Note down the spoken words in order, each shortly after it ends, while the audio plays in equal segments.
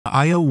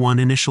IO1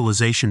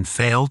 initialization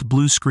failed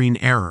blue screen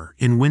error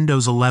in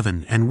Windows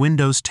 11 and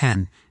Windows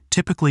 10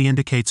 typically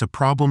indicates a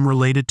problem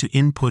related to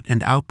input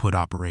and output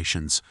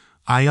operations,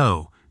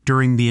 I/O.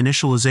 During the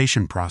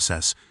initialization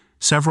process,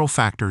 several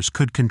factors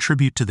could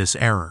contribute to this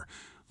error,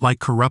 like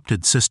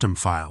corrupted system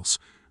files.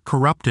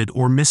 Corrupted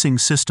or missing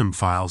system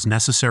files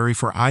necessary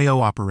for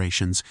I/O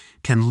operations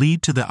can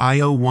lead to the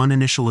IO1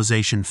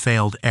 initialization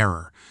failed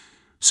error.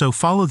 So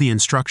follow the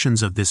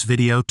instructions of this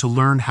video to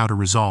learn how to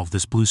resolve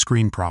this blue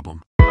screen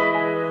problem.